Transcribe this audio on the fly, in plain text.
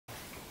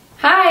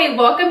Hi,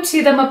 welcome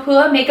to the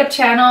Mapula makeup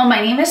channel. My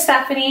name is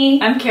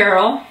Stephanie. I'm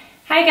Carol.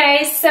 Hi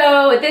guys,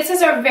 so this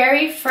is our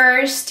very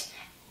first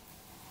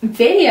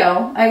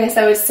video, I guess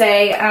I would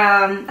say.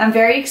 I'm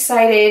very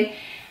excited.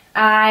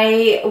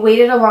 I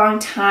waited a long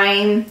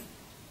time.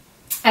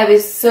 I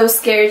was so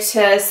scared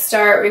to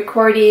start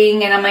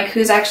recording and I'm like,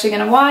 who's actually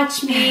gonna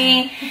watch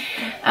me?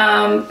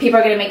 People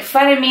are gonna make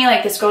fun of me,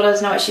 like this girl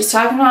doesn't know what she's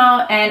talking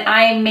about, and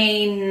I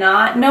may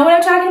not know what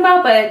I'm talking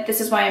about, but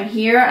this is why I'm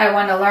here. I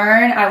want to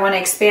learn, I want to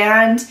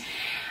expand,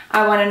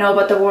 I want to know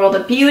about the world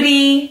of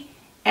beauty,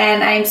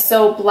 and I'm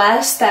so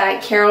blessed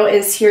that Carol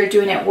is here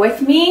doing it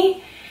with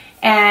me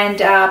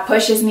and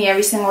pushes me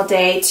every single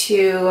day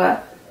to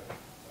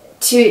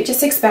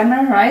just expand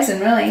my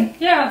horizon, really.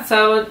 Yeah,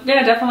 so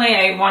yeah, definitely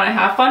I want to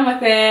have fun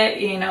with it,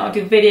 you know,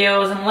 do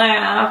videos and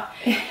laugh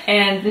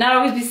and not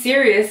always be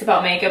serious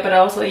about makeup, but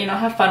also, you know,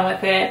 have fun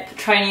with it,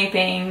 try new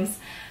things.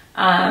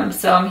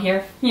 So I'm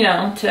here, you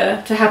know,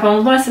 to have fun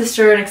with my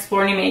sister and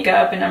explore new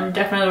makeup, and I'm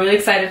definitely really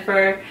excited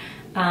for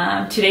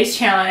today's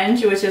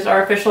challenge, which is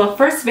our official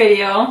first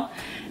video.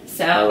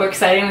 So we're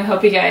excited and we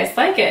hope you guys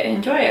like it,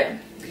 enjoy it.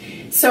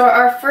 So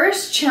our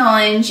first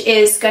challenge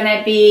is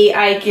gonna be,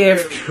 I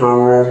give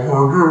Carol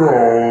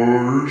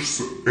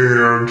 $100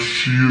 and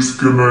she's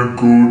gonna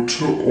go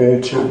to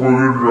Ulta. We're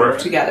gonna drive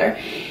together,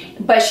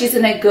 but she's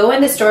gonna go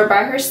in the store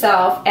by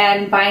herself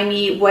and buy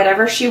me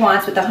whatever she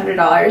wants with the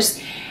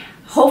 $100.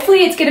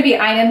 Hopefully it's gonna be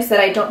items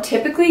that I don't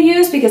typically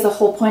use, because the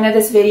whole point of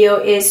this video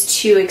is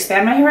to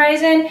expand my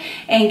horizon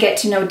and get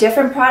to know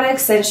different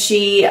products, and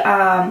she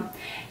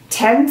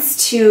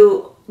tends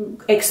to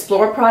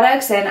explore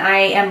products, and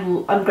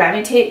I'm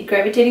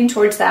gravitating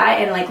towards that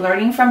and like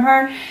learning from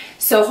her.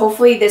 So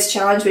hopefully this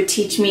challenge would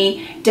teach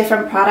me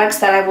different products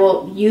that I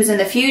will use in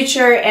the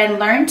future and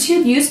learn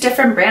to use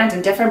different brands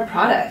and different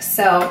products.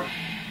 So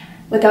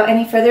without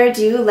any further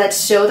ado,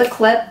 let's show the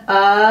clip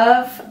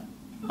of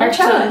our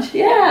challenge.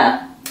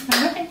 Yeah.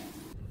 Okay.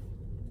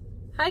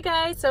 Hi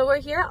guys, so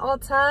we're here at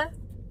Ulta.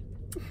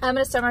 I'm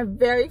gonna start my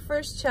very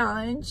first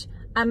challenge.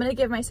 I'm gonna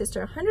give my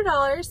sister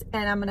 $100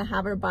 and I'm gonna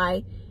have her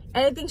buy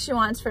anything she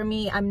wants from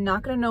me. I'm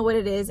not gonna know what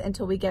it is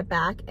until we get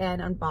back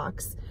and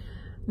unbox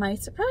my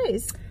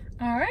surprise.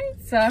 All right,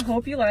 so I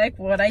hope you like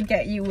what I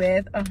get you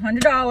with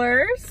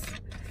 $100,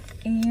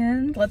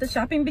 and let the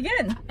shopping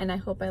begin. And I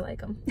hope I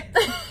like them.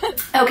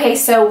 Okay,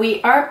 so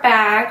we are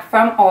back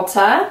from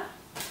Ulta.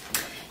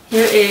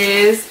 Here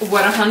is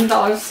what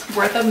 $100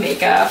 worth of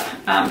makeup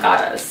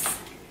got us.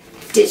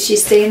 Did she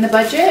stay in the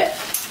budget?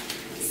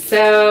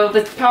 So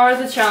the power of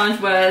the challenge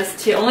was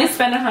to only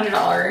spend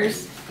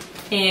 $100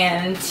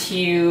 and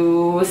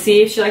to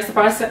see if she likes the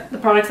products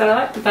that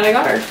I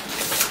got her.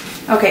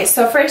 Okay,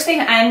 so first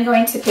thing I'm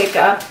going to pick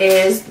up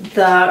is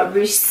the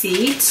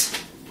receipt.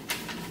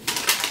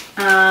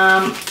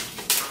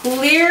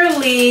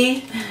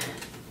 Clearly,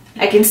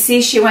 I can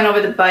see she went over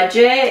the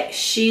budget.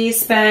 She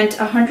spent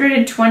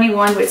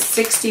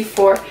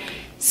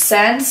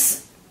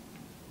 $121.64.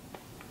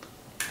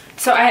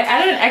 So I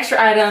added an extra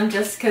item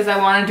just because I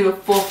want to do a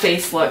full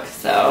face look.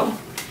 So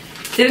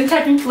didn't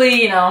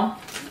technically, you know,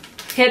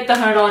 hit the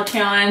 $100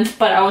 challenge,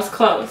 but I was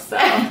close. So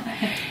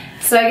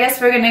so I guess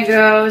we're gonna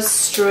go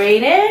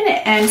straight in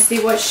and see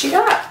what she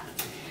got.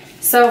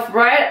 So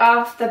right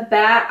off the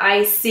bat,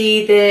 I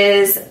see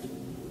this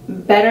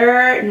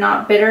Better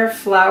Not Bitter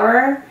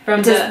flower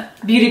from the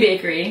Beauty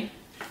Bakery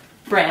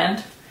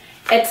brand.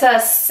 It's a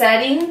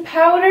setting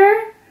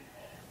powder.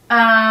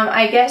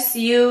 I guess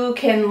you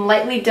can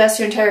lightly dust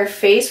your entire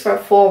face for a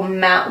full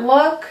matte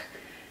look,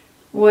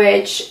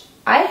 which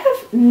I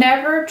have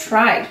never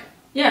tried.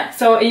 Yeah,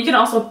 so you can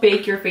also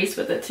bake your face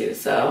with it too,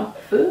 so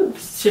ooh,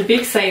 should be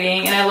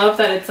exciting. And I love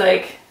that it's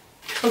like,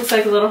 looks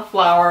like a little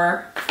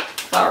flower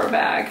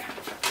bag.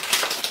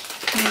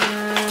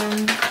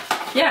 And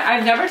yeah,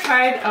 I've never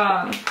tried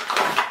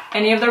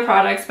any of their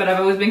products, but I've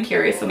always been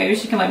curious, so maybe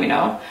she can let me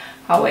know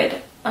how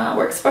it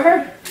works for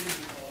her.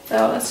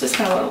 So that's just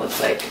kind of what it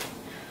looks like.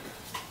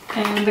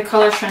 And the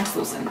color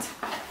translucent.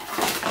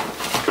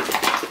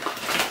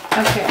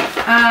 Okay,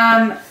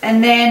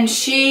 and then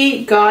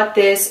she got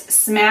this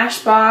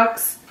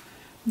Smashbox,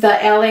 the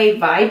LA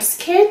Vibes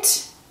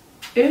kit.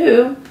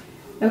 Ooh,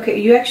 okay,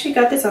 you actually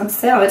got this on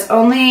sale. It's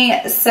only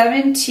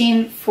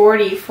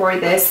 $17.40 for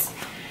this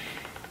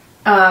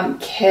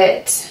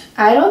kit.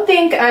 I don't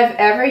think I've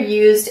ever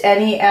used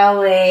any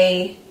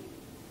LA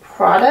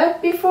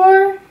product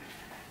before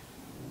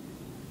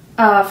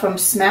from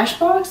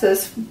Smashbox,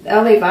 this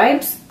LA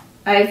Vibes.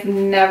 I've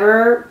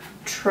never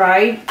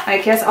tried. I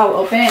guess I'll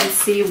open it and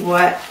see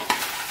what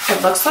it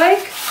looks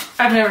like.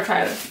 I've never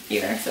tried it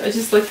either, so it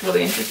just looked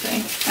really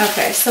interesting.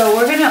 Okay, so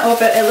we're gonna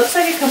open it. It looks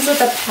like it comes with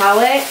a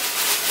palette.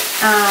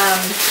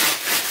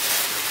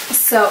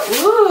 So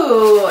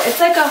ooh, it's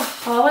like a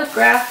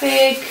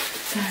holographic.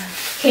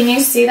 Can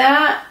you see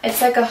that?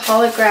 It's like a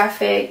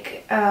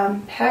holographic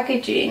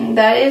packaging.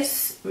 That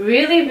is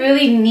really,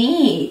 really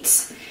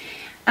neat.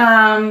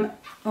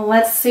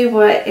 Let's see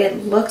what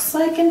it looks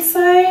like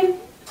inside.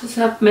 Does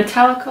it have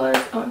metallic colors?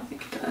 Oh, I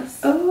think it does.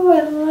 Oh,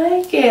 I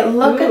like it.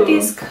 Look at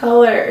these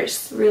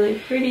colors. Really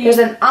pretty. There's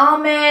an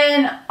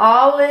almond,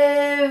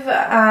 olive,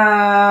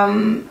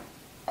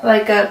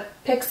 like a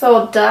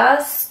pixel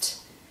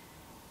dust.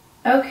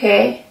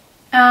 Okay.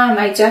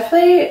 I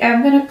definitely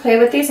am going to play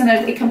with these, and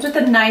it comes with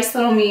a nice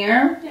little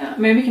mirror. Yeah,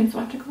 maybe we can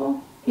swatch a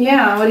couple.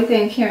 Yeah, what do you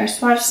think? Here,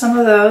 swatch some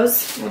of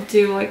those. We'll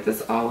do like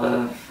this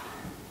olive.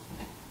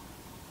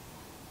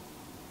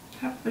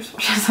 There's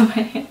swatches on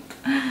my hand.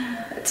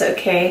 It's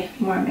okay.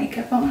 More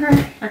makeup on her.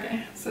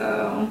 Okay,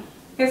 so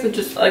I guess it's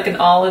just like an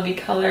olivey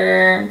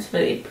color. It's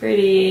really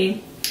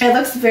pretty. It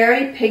looks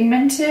very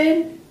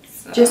pigmented,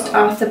 just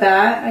off the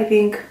bat. I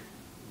think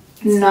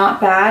not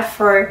bad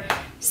for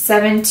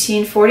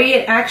 $17.40.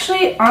 It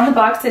actually, on the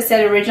box, they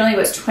said originally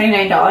was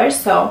 $29,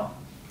 so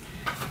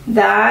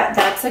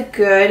that's a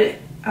good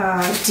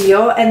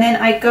deal. And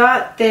then I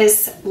got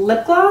this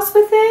lip gloss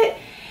with it,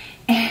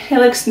 and it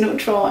looks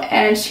neutral,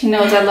 and she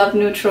knows I love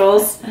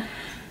neutrals.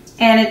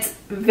 And it's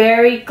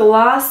very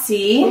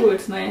glossy. Ooh,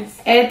 it's nice.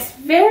 It's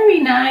very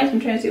nice. I'm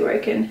trying to see where I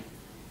can...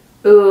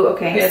 Ooh,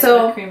 okay. Yeah,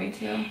 so it's creamy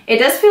too. It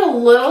does feel a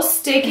little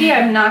sticky,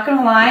 I'm not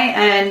gonna lie,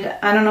 and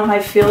I don't know how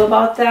I feel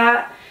about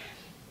that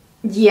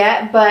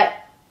yet, but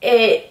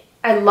I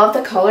love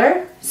the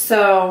color,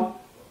 so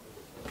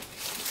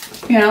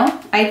you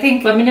know, I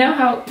think. Let me know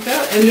how it goes.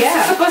 And this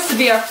is supposed to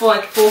be our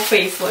full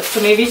face look,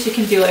 so maybe she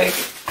can do like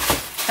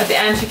at the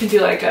end she can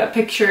do like a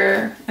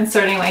picture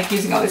inserting like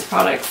using all these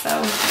products.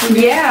 So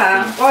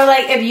yeah, or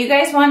like if you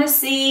guys want to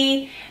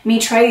see me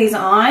try these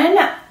on,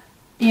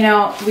 you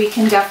know, we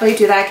can definitely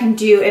do that. I can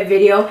do a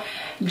video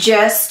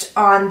just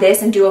on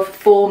this and do a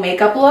full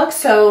makeup look.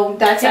 So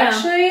that's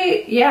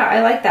actually, yeah,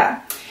 I like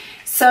that.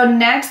 So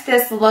next,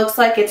 this looks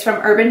like it's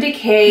from Urban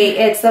Decay.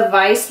 It's the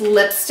Vice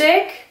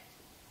lipstick.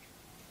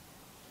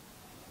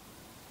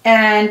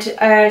 And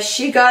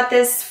she got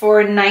this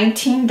for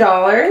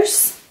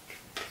 $19.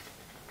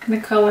 The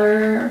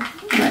color,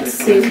 let's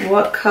see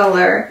what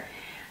color.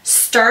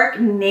 Stark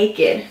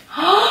Naked.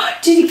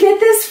 Did you get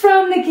this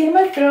from the Game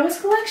of Thrones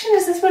collection?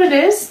 Is this what it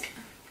is?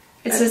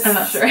 It says I'm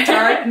not sure.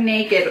 Stark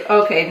Naked.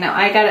 Okay, no,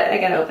 I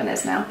gotta open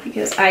this now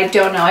because I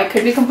don't know. I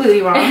could be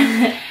completely wrong.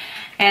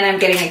 And I'm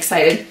getting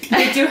excited.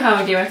 They do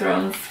have a Game of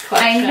Thrones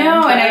collection. I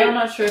know, and I'm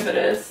not sure if it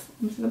is.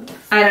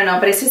 I don't know,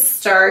 but it says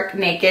Stark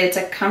Naked. It's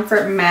a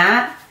comfort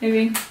matte.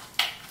 Maybe.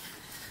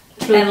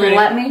 Really and pretty.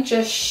 let me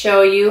just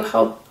show you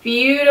how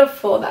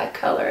beautiful that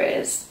color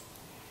is.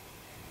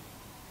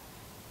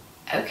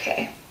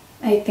 Okay,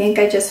 I think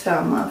I just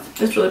fell in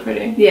love. It's really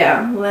pretty.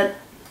 Yeah,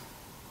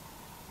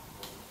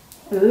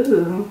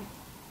 ooh.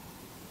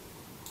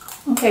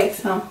 Okay,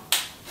 so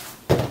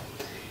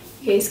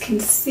you guys can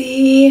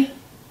see.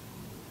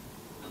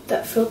 Hope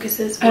that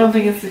focuses. I don't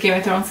think it's the Game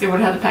of Thrones. It would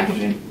have the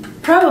packaging.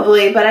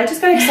 Probably, but I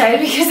just got excited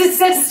because it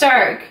said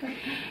Stark.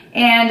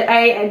 And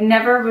I had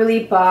never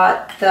really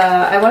bought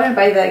I wanted to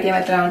buy the Game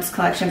of Thrones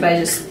collection, but I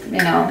just, you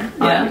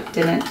know,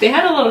 didn't. They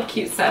had a little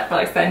cute set for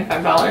like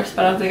 $75,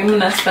 but I was like, I'm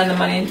gonna spend the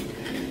money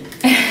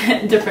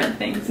different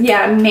things.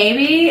 Yeah,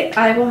 maybe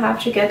I will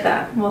have to get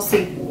that. We'll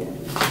see.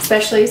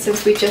 Especially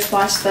since we just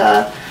watched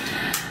the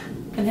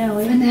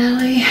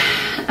finale.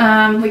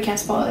 We can't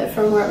spoil it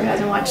for whoever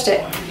hasn't watched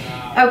it.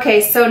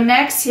 Okay, so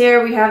next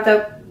here we have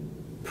the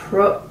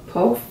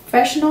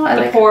Professional.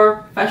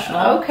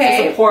 Professional.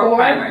 Okay. It's a pore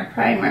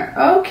primer.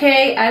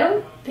 Okay, I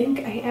don't think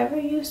I ever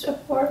used a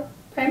pore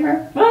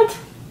primer. What?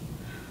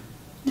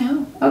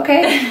 No.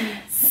 Okay.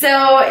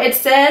 So it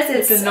says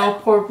it's a no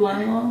pore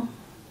blend.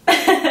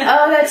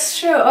 Oh, that's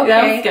true. Okay.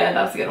 That was good.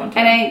 That was a good one too.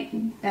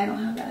 And I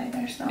don't have that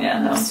either. So yeah,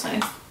 that one's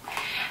nice.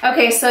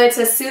 Okay, so it's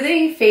a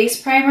soothing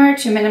face primer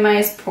to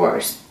minimize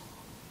pores.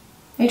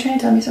 Are you trying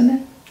to tell me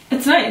something?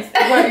 It's nice.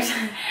 It works.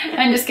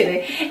 I'm just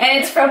kidding. And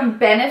it's from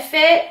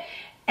Benefit.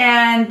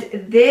 And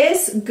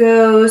this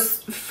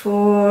goes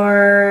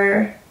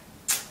for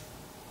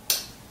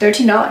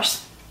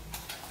 $13.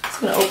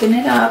 I'm gonna open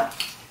it up.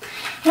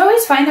 I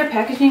always find their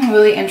packaging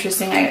really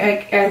interesting.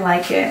 I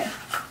like it.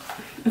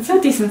 It's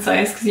a decent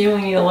size because you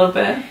only need a little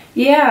bit.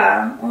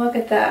 Yeah, look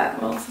at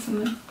that. What else is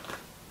in there?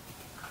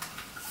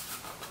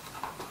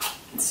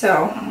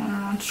 So,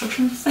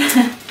 instructions.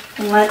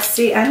 Let's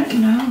see. I don't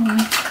know.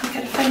 I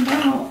gotta find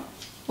out.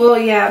 Well,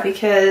 yeah,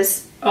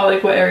 because... Oh,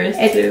 like what areas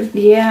to do?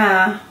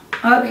 Yeah.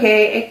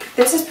 Okay,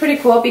 this is pretty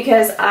cool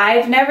because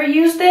I've never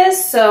used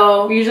this,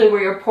 so... Usually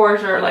where your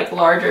pores are like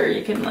larger,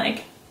 you can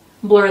like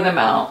blur them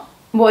out.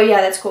 Well, yeah,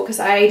 that's cool because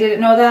I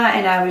didn't know that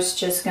and I was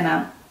just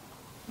gonna...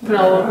 Put it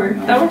all over.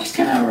 That works. Just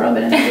gonna rub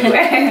it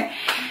everywhere.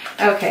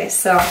 Okay,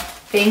 so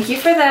thank you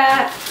for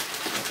that.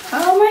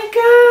 Oh my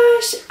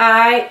gosh,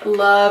 I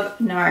love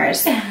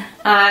NARS.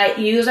 I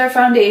use our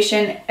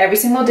foundation every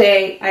single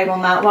day. I will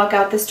not walk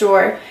out this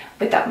door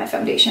without my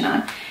foundation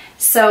on.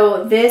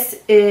 So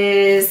this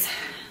is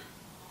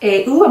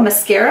a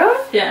mascara?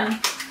 Yeah.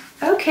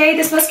 Okay,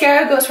 this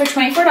mascara goes for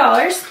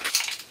 $24.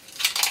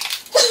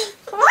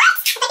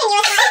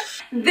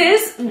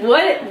 This,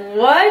 what?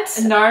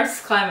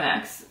 NARS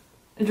Climax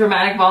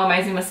Dramatic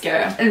Volumizing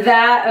Mascara.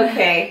 That,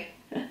 okay.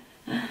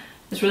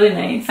 It's really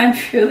nice. I'm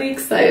really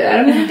excited. I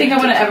don't even think I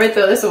want to ever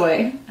throw this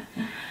away.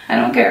 I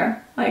don't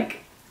care. Like,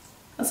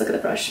 let's look at the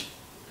brush.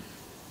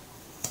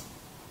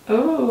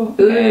 Oh,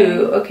 okay.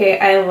 Ooh, okay,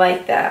 I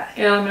like that.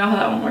 Yeah, let me know how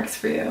that one works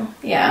for you.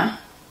 Yeah.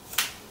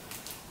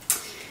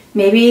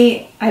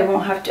 Maybe I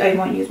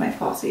won't use my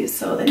falsies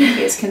so that you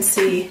guys can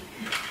see.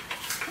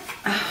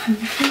 Oh, I'm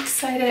really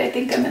excited. I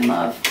think I'm in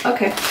love.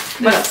 Okay.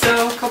 But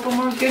so a couple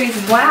more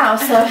goodies. Wow,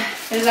 so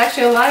there's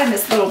actually a lot in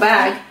this little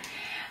bag.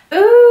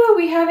 Ooh,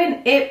 we have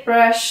an IT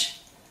brush.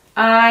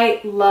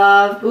 I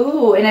love,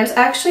 ooh, and it was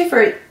actually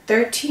for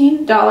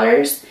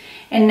 $13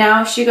 and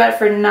now she got it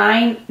for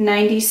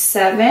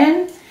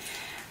 $9.97.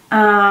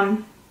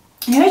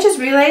 And I just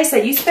realized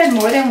that you spent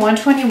more than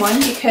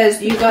 $121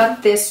 because you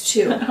got this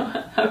too.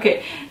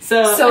 Okay,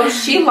 so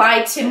she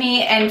lied to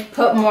me and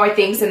put more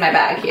things in my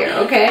bag here,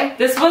 okay?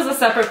 This was a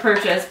separate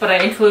purchase, but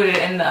I included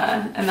it in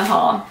the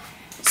haul.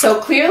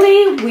 So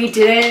clearly we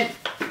didn't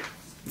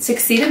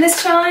succeed in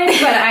this challenge,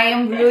 but I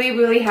am really,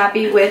 really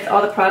happy with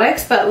all the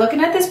products. But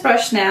looking at this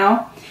brush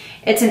now,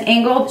 it's an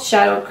angled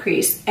shadow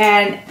crease,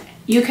 and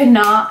you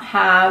cannot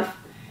have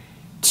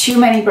too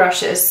many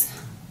brushes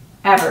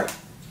ever.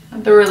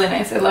 They're really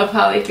nice. I love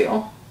how they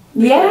feel.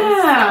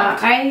 Yeah,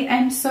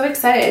 I'm so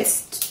excited.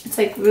 It's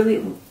like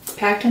really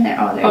packed in there.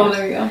 Oh,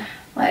 there you go.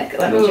 Like,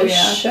 let me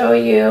just show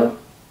you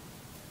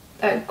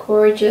that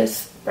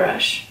gorgeous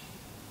brush.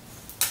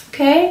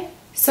 Okay,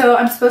 so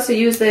I'm supposed to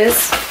use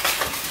this.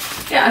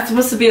 Yeah, it's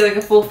supposed to be like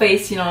a full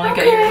face, you know, like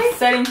a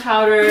setting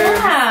powder,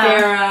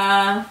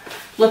 mascara,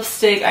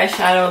 lipstick,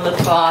 eyeshadow, lip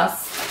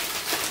gloss.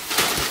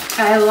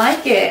 I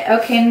like it.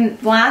 Okay,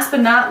 last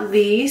but not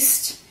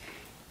least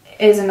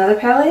is another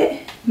palette.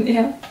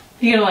 Yeah,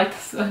 you're gonna like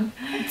this one.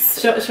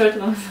 Show it to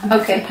them.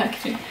 Okay.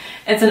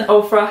 It's an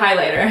OFRA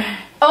highlighter.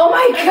 Oh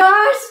my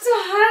gosh, it's a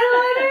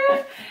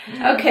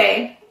highlighter?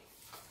 Okay.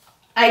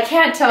 I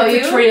can't tell you.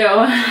 It's a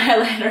trio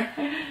highlighter.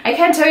 I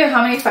can't tell you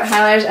how many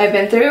highlighters I've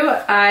been through.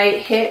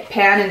 I hit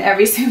pan in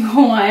every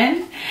single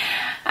one.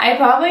 I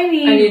probably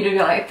need... I need to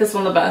like this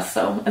one the best,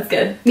 so it's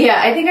good. Yeah,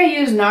 I think I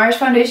use NARS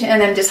foundation and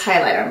then just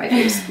highlighter on my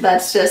face.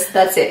 That's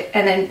it.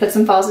 And then put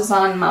some falsies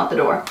on and out the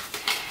door.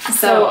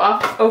 So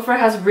OFRA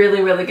has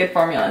really, really good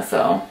formula,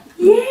 so...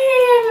 Yeah,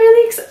 I'm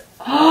really excited.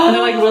 And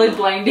they're like really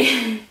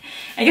blinding.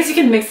 I guess you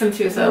can mix them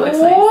too, so it looks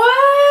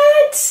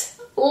nice.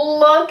 What?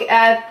 Look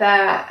at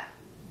that.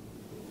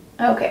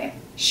 Okay,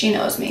 she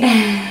knows me.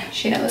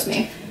 She knows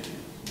me.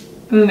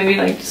 Maybe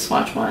like just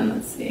swatch one.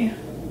 Let's see.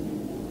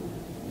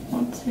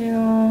 1,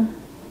 2.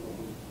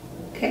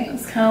 Okay.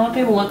 That's kind of what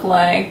they look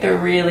like. They're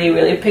really,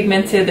 really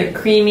pigmented. They're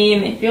creamy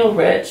and they feel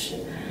rich.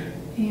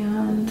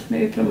 And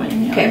maybe put them on your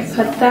hands.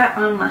 Okay, put that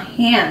on my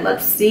hand.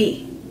 Let's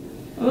see.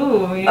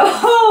 Ooh. Yeah.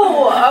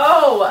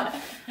 Oh!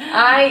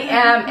 I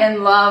am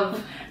in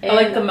love. I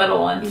like the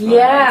middle one.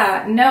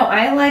 Yeah. No,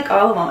 I like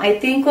all of them. I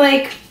think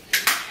like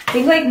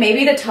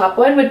maybe the top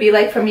one would be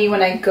like for me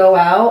when I go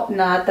out.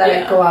 Not that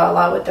I go out a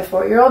lot with the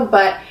 4-year-old,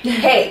 but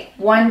hey,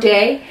 one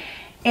day.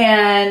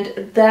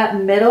 And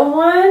that middle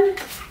one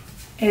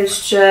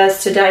is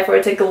just to die for.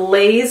 It's a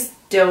glazed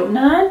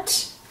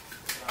donut.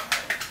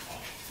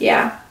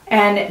 Yeah.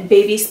 And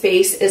Baby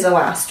Space is the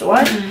last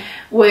one,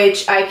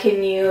 which I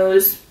can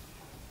use.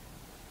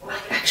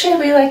 Actually, I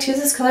really like to use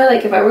this color.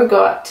 Like if I were to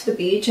go out to the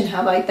beach and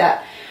have like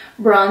that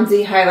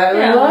bronzy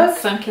highlighter look.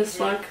 Sun-kissed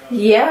look.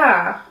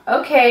 Yeah.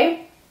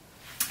 Okay.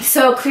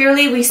 So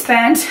clearly we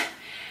spent,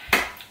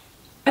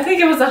 I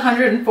think it was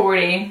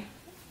 $140,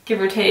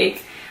 give or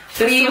take.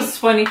 This was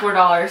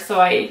 $24, so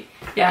so it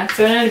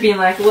ended up being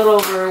like a little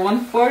over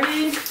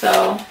 $140.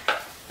 So,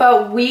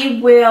 but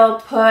we will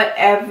put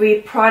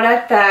every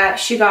product that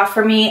she got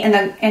for me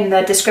in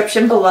the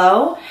description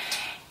below.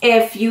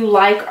 If you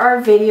like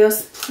our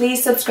videos,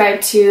 please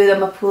subscribe to the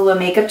Mapula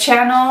makeup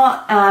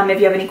channel. If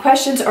you have any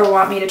questions or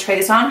want me to try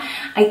this on,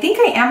 I think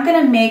I am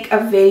gonna make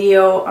a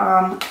video.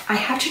 I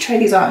have to try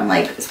these on,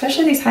 like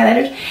especially these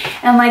highlighters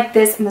and like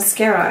this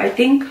mascara. I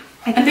think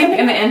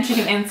in the end she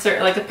can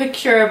insert like a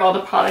picture of all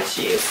the products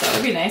she used, so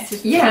it'd be nice to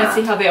kind of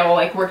see how they all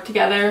like work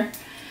together.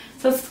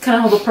 So that's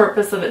kind of the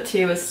purpose of it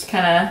too, is to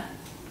kind of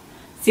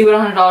see what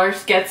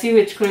 $100 gets you,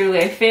 which clearly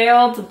I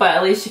failed, but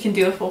at least you can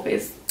do a full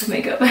face of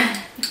makeup.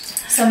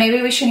 So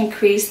maybe we should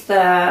increase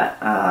the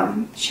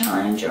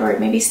challenge, or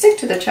maybe stick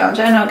to the challenge.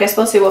 I don't know. I guess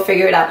we'll see. We'll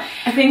figure it out.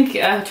 I think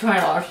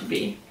 $200 would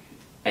be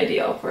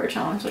ideal for a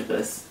challenge like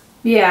this.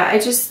 Yeah, I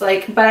just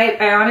like, but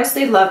I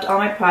honestly loved all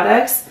my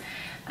products.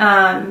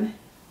 I'll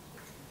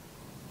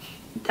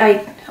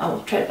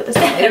try to put this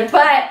on later.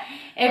 But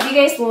if you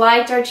guys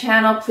liked our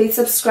channel, please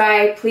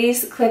subscribe.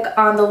 Please click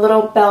on the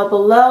little bell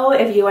below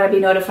if you want to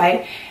be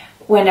notified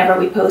whenever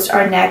we post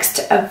our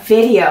next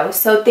video.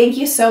 So thank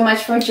you so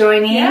much for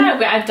joining. Yeah,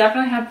 I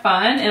definitely had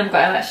fun, and I'm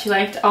glad that she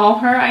liked all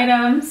her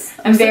items.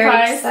 I'm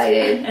very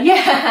excited.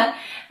 Yeah.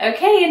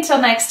 Okay, until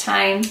next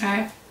time. All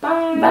right.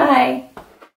 Bye. Bye.